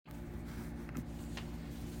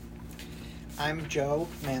I'm Joe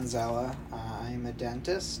Manzella. I'm a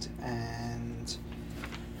dentist, and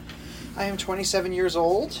I am 27 years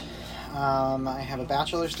old. I have a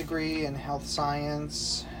bachelor's degree in health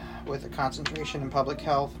science with a concentration in public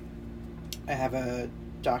health. I have a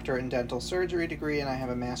doctorate in dental surgery degree, and I have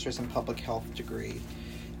a master's in public health degree,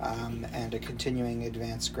 and a continuing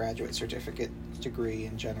advanced graduate certificate degree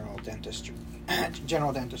in general dentistry.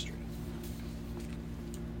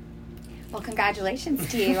 Well, congratulations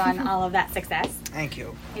to you on all of that success. Thank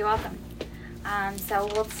you. You're welcome. So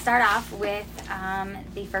we'll start off with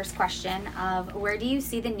the first question of where do you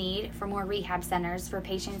see the need for more rehab centers for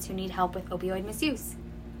patients who need help with opioid misuse?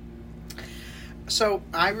 So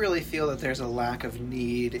I really feel that there's a lack of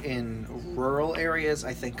need in rural areas.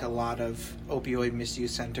 I think a lot of opioid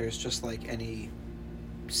misuse centers, just like any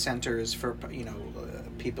centers for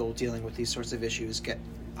people dealing with these sorts of issues, get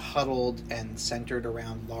huddled and centered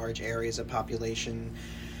around large areas of population,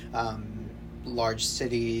 large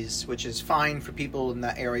cities, which is fine for people in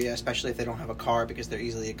that area, especially if they don't have a car because they're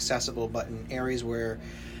easily accessible. But in areas where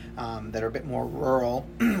that are a bit more rural,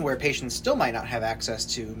 where patients still might not have access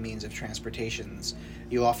to means of transportations,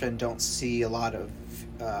 you often don't see a lot of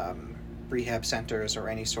rehab centers or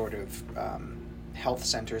any sort of health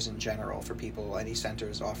centers in general for people, any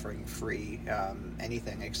centers offering free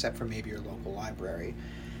anything except for maybe your local library.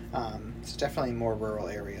 It's definitely more rural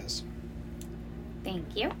areas.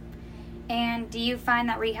 Thank you. And do you find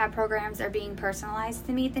that rehab programs are being personalized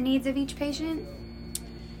to meet the needs of each patient?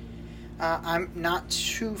 I'm not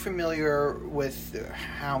too familiar with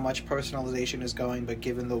how much personalization is going, but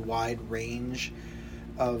given the wide range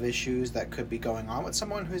of issues that could be going on with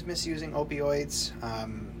someone who's misusing opioids,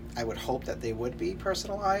 I would hope that they would be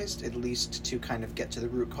personalized, at least to kind of get to the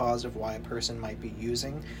root cause of why a person might be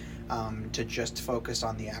using, to just focus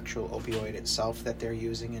on the actual opioid itself that they're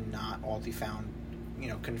using and not all the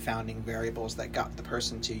confounding variables that got the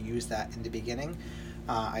person to use that in the beginning,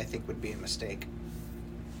 I think would be a mistake.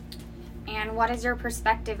 And what is your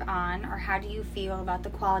perspective on, or how do you feel about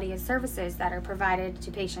the quality of services that are provided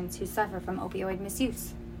to patients who suffer from opioid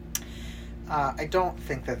misuse? I don't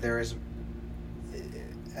think that there is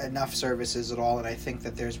enough services at all, and I think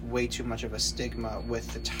that there's way too much of a stigma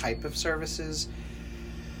with the type of services,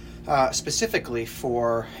 specifically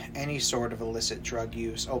for any sort of illicit drug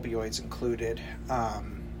use, opioids included,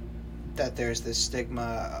 that there's this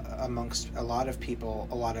stigma amongst a lot of people,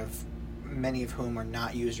 many of whom are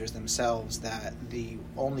not users themselves, that the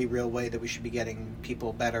only real way that we should be getting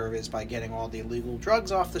people better is by getting all the illegal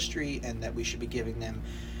drugs off the street, and that we should be giving them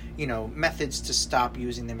methods to stop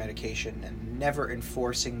using their medication and never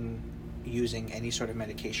enforcing using any sort of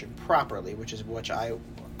medication properly, which is what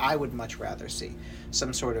I would much rather see.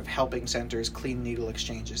 Some sort of helping centers, clean needle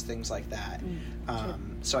exchanges, things like that.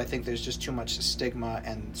 So I think there's just too much stigma,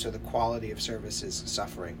 and so the quality of service is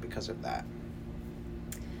suffering because of that.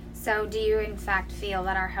 So do you in fact feel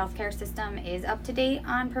that our healthcare system is up to date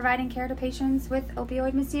on providing care to patients with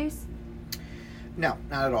opioid misuse? No,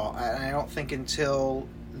 not at all. I don't think until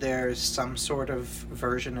there's some sort of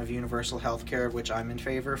version of universal health care, which I'm in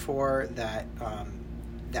favor for, that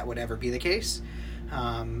would ever be the case,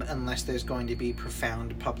 unless there's going to be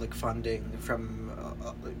profound public funding from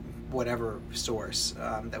whatever source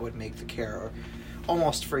that would make the care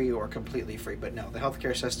almost free or completely free. But no, the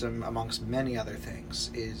healthcare system, amongst many other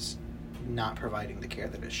things, is not providing the care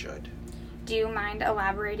that it should. Do you mind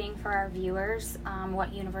elaborating for our viewers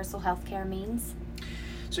what universal healthcare means?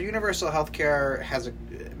 So universal healthcare has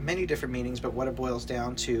many different meanings, but what it boils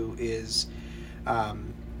down to is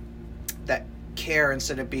that care,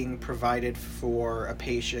 instead of being provided for a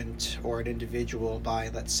patient or an individual by,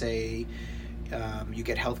 let's say, you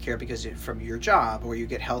get health care from your job, or you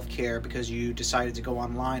get health care because you decided to go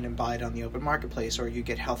online and buy it on the open marketplace, or you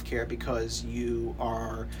get health care because you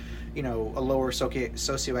are a lower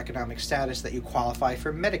socioeconomic status, that you qualify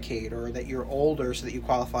for Medicaid, or that you're older so that you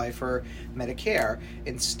qualify for Medicare.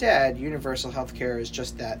 Instead, universal health care is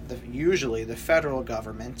just that usually the federal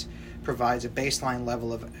government provides a baseline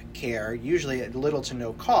level of care, usually at little to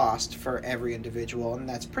no cost for every individual, and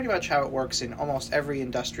that's pretty much how it works in almost every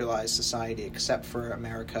industrialized society except for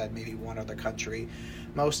America and maybe one other country.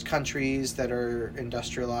 Most countries that are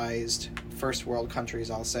industrialized, first world countries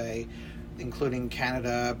I'll say, including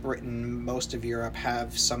Canada, Britain, most of Europe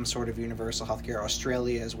have some sort of universal healthcare.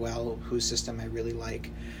 Australia as well, whose system I really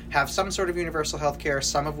like, have some sort of universal healthcare,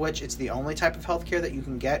 some of which it's the only type of healthcare that you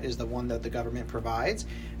can get is the one that the government provides,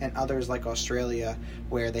 and others like Australia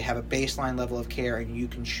where they have a baseline level of care and you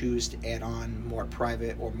can choose to add on more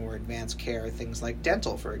private or more advanced care, things like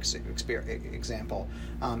dental, for example,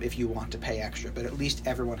 if you want to pay extra. But at least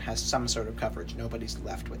everyone has some sort of coverage. Nobody's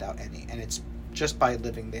left without any, and it's just by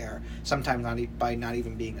living there, sometimes by not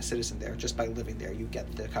even being a citizen there, just by living there, you get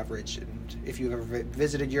the coverage. And if you've ever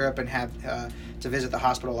visited Europe and have to visit the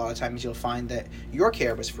hospital, a lot of times you'll find that your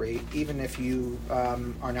care was free, even if you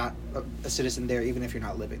are not a citizen there, even if you're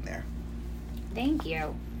not living there. Thank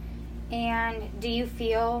you. And do you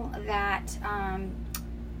feel that,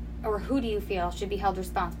 or who do you feel should be held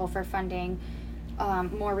responsible for funding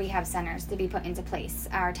more rehab centers to be put into place?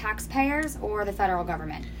 Our taxpayers or the federal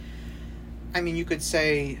government? I mean, you could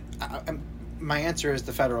say, my answer is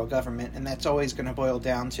the federal government, and that's always going to boil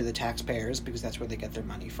down to the taxpayers because that's where they get their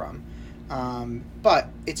money from. But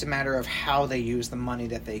it's a matter of how they use the money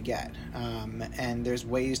that they get. And there's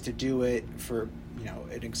ways to do it. For,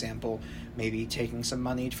 an example, maybe taking some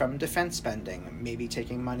money from defense spending, maybe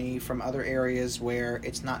taking money from other areas where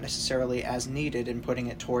it's not necessarily as needed and putting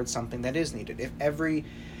it towards something that is needed. If every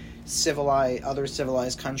other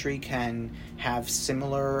civilized country can have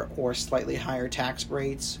similar or slightly higher tax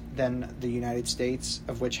rates than the United States,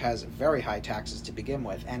 of which has very high taxes to begin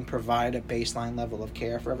with, and provide a baseline level of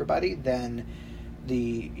care for everybody, then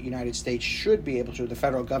the United States should be able to, the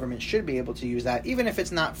federal government should be able to use that, even if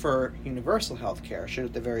it's not for universal health care, should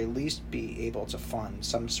at the very least be able to fund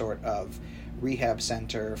some sort of rehab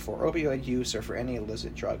center for opioid use or for any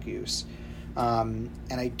illicit drug use. And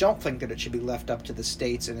I don't think that it should be left up to the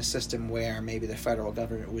states in a system where maybe the federal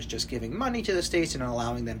government was just giving money to the states and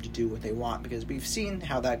allowing them to do what they want, because we've seen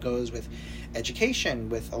how that goes with education,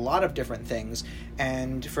 with a lot of different things.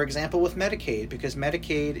 And, for example, with Medicaid, because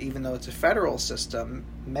Medicaid, even though it's a federal system,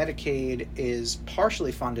 Medicaid is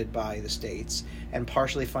partially funded by the states and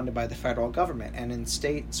partially funded by the federal government. And in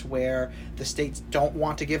states where the states don't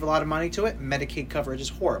want to give a lot of money to it, Medicaid coverage is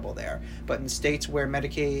horrible there. But in states where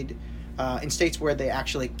in states where they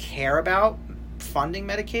actually care about funding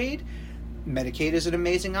Medicaid is an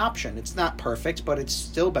amazing option. It's not perfect, but it's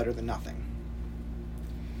still better than nothing.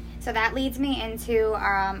 So that leads me into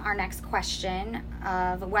our next question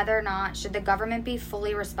of whether or not should the government be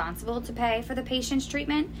fully responsible to pay for the patient's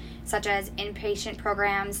treatment, such as inpatient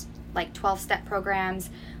programs like 12-step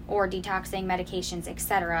programs or detoxing medications,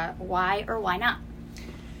 etc. Why or why not?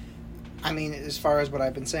 I mean, as far as what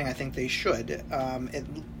I've been saying, I think they should.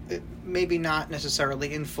 Maybe not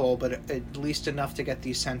necessarily in full, but at least enough to get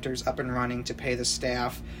these centers up and running, to pay the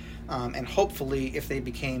staff, and hopefully if they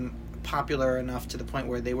became popular enough to the point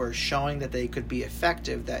where they were showing that they could be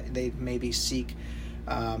effective, that they'd maybe seek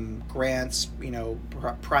grants,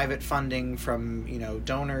 private funding from,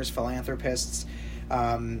 donors, philanthropists.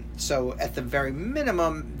 So at the very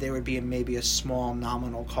minimum, there would be maybe a small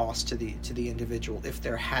nominal cost to the individual if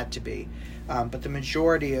there had to be. But the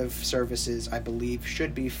majority of services, I believe,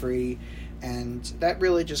 should be free, and that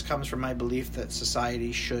really just comes from my belief that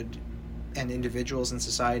society should, and individuals in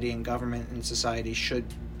society and government in society should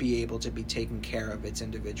be able to be taking care of its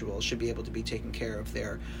individuals, should be able to be taking care of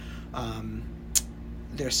their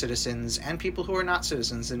citizens and people who are not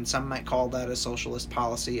citizens, and some might call that a socialist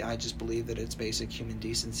policy. I just believe that it's basic human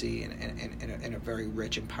decency in a very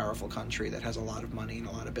rich and powerful country that has a lot of money and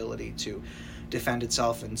a lot of ability to defend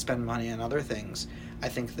itself and spend money on other things. I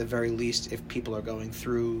think at the very least, if people are going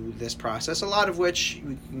through this process, a lot of which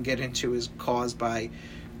we can get into is caused by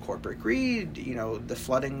corporate greed, the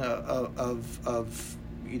flooding of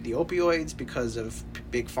the opioids because of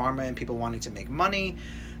big pharma and people wanting to make money,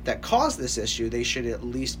 that cause this issue, they should at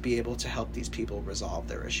least be able to help these people resolve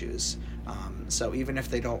their issues. So even if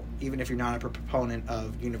you're not a proponent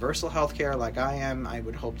of universal health care like I am, I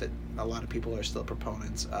would hope that a lot of people are still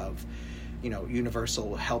proponents of,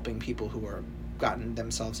 universal helping people who are gotten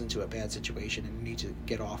themselves into a bad situation and need to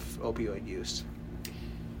get off opioid use.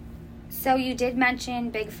 So you did mention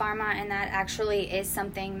Big Pharma, and that actually is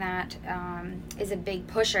something that is a big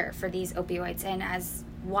pusher for these opioids, and as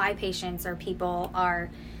why patients or people are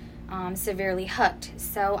severely hooked.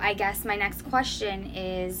 So I guess my next question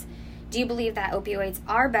is, do you believe that opioids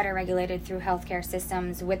are better regulated through healthcare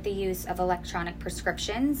systems with the use of electronic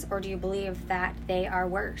prescriptions, or do you believe that they are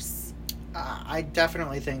worse? I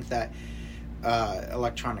definitely think that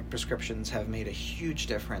electronic prescriptions have made a huge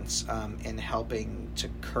difference in helping to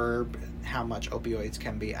curb how much opioids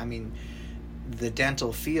can be. I mean, the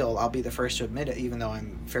dental field, I'll be the first to admit it, even though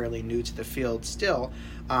I'm fairly new to the field still.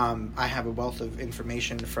 I have a wealth of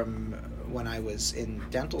information from when I was in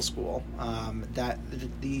dental school, that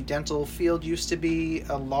the dental field used to be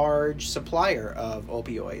a large supplier of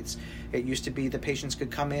opioids. It used to be the patients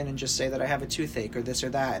could come in and just say that I have a toothache or this or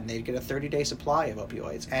that, and they'd get a 30-day supply of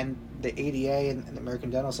opioids. And the ADA and the American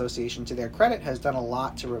Dental Association, to their credit, has done a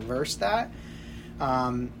lot to reverse that.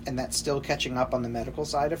 And that's still catching up on the medical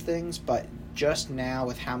side of things, but just now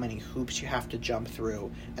with how many hoops you have to jump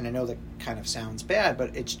through, and I know that kind of sounds bad,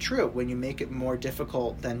 but it's true, when you make it more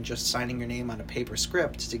difficult than just signing your name on a paper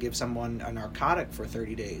script to give someone a narcotic for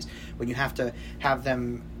 30 days, when you have to have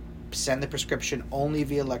them send the prescription only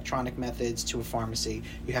via electronic methods to a pharmacy,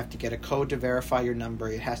 you have to get a code to verify your number,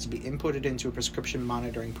 it has to be inputted into a prescription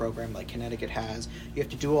monitoring program like Connecticut has, you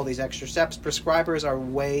have to do all these extra steps. Prescribers are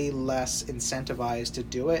way less incentivized to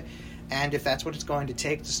do it, and if that's what it's going to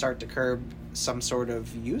take to start to curb some sort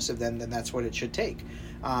of use of them, then that's what it should take.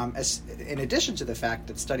 In addition to the fact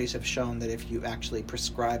that studies have shown that if you actually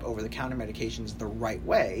prescribe over-the-counter medications the right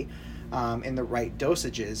way, in the right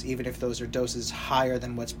dosages, even if those are doses higher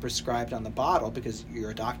than what's prescribed on the bottle, because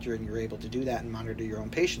you're a doctor and you're able to do that and monitor your own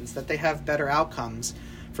patients, that they have better outcomes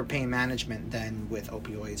for pain management than with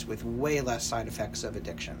opioids, with way less side effects of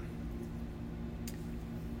addiction.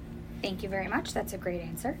 Thank you very much. That's a great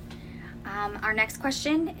answer. Our next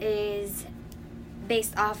question is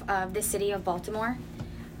based off of the city of Baltimore.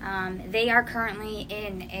 They are currently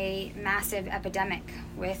in a massive epidemic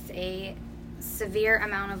with a severe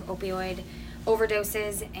amount of opioid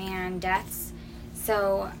overdoses and deaths.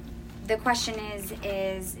 So the question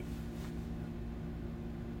is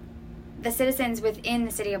the citizens within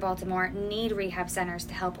the city of Baltimore need rehab centers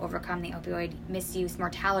to help overcome the opioid misuse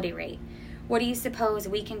mortality rate. What do you suppose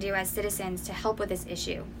we can do as citizens to help with this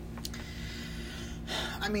issue?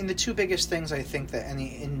 I mean, the two biggest things I think that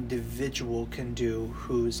any individual can do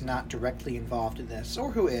who's not directly involved in this,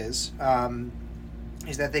 or who is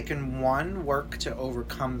that they can, one, work to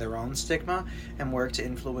overcome their own stigma and work to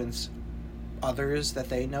influence others that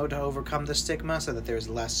they know to overcome the stigma, so that there's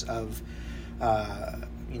less of,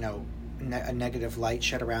 a negative light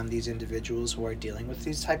shed around these individuals who are dealing with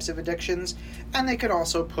these types of addictions. And they could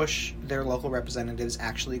also push their local representatives,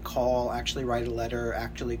 actually call, actually write a letter,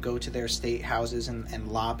 actually go to their state houses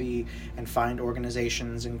and lobby and find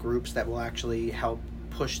organizations and groups that will actually help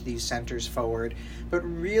push these centers forward. But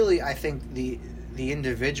really, I think the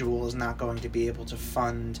individual is not going to be able to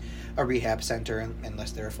fund a rehab center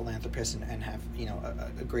unless they're a philanthropist and have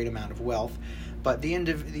a great amount of wealth. But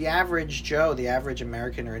the average Joe, the average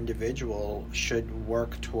American or individual, should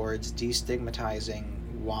work towards destigmatizing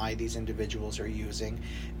why these individuals are using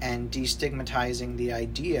and destigmatizing the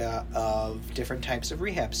idea of different types of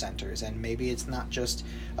rehab centers. And maybe it's not just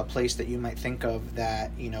a place that you might think of that,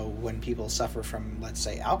 when people suffer from, let's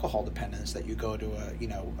say, alcohol dependence, that you go to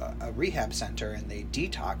a rehab center and they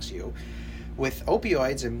detox you. With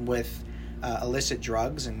opioids and with illicit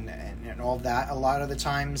drugs and all of that, a lot of the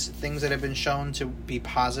times things that have been shown to be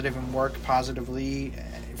positive and work positively,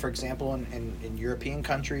 for example, in European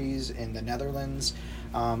countries, in the Netherlands,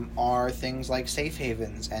 are things like safe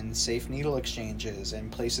havens and safe needle exchanges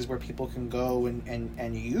and places where people can go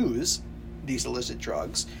and use these illicit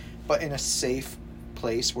drugs, but in a safe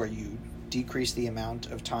place where you decrease the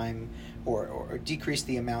amount of time or decrease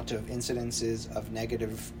the amount of incidences of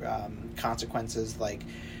negative consequences like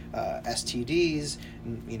STDs,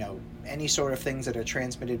 any sort of things that are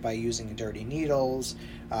transmitted by using dirty needles,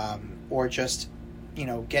 or just,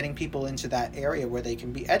 getting people into that area where they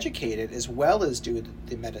can be educated as well as do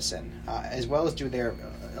the medicine, as well as do their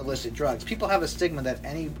illicit drugs. People have a stigma that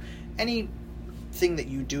anything that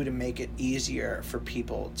you do to make it easier for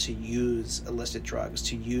people to use illicit drugs,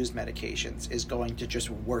 to use medications, is going to just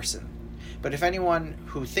worsen. But if anyone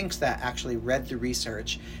who thinks that actually read the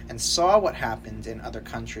research and saw what happened in other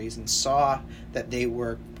countries and saw that they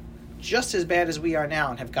were just as bad as we are now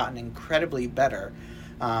and have gotten incredibly better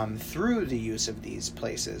through the use of these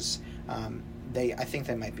places, I think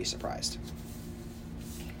they might be surprised.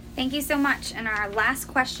 Thank you so much. And our last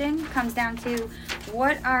question comes down to,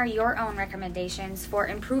 what are your own recommendations for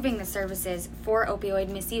improving the services for opioid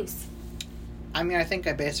misuse? I mean, I think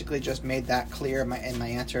I basically just made that clear in my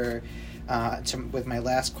answer with my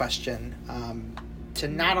last question. To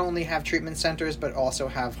not only have treatment centers, but also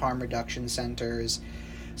have harm reduction centers,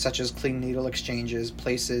 such as clean needle exchanges,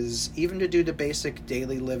 places even to do the basic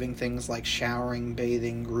daily living things like showering,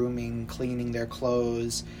 bathing, grooming, cleaning their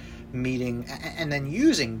clothes, meeting and then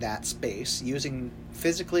using that space, using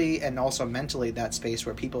physically and also mentally that space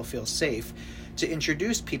where people feel safe, to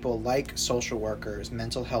introduce people like social workers,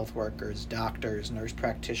 mental health workers, doctors, nurse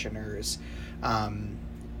practitioners,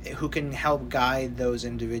 who can help guide those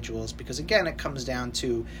individuals. Because again, it comes down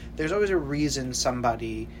to, there's always a reason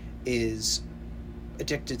somebody is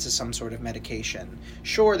addicted to some sort of medication.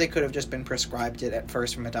 Sure, they could have just been prescribed it at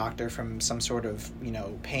first from a doctor from some sort of,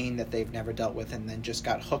 pain that they've never dealt with and then just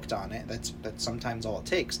got hooked on it. That's sometimes all it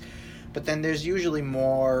takes. But then there's usually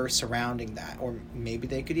more surrounding that. Or maybe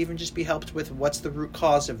they could even just be helped with what's the root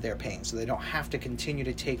cause of their pain, so they don't have to continue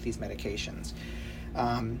to take these medications.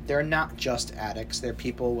 They're not just addicts. They're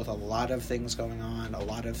people with a lot of things going on, a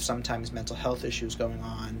lot of sometimes mental health issues going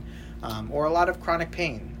on, or a lot of chronic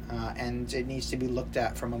pain. And it needs to be looked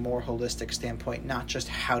at from a more holistic standpoint, not just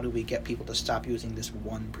how do we get people to stop using this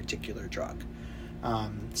one particular drug.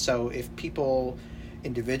 So if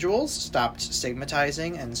individuals stopped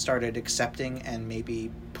stigmatizing and started accepting and maybe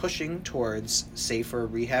pushing towards safer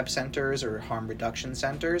rehab centers or harm reduction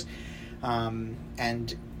centers,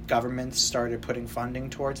 and governments started putting funding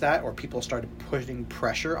towards that, or people started putting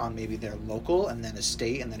pressure on maybe their local and then a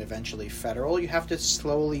state and then eventually federal, you have to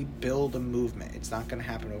slowly build a movement. It's not going to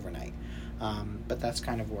happen overnight. But that's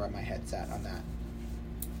kind of where my head's at on that.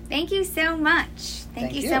 Thank you so much.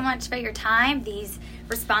 Thank you so much for your time. These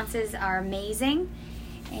responses are amazing.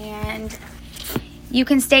 And you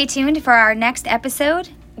can stay tuned for our next episode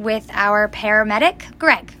with our paramedic,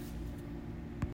 Greg.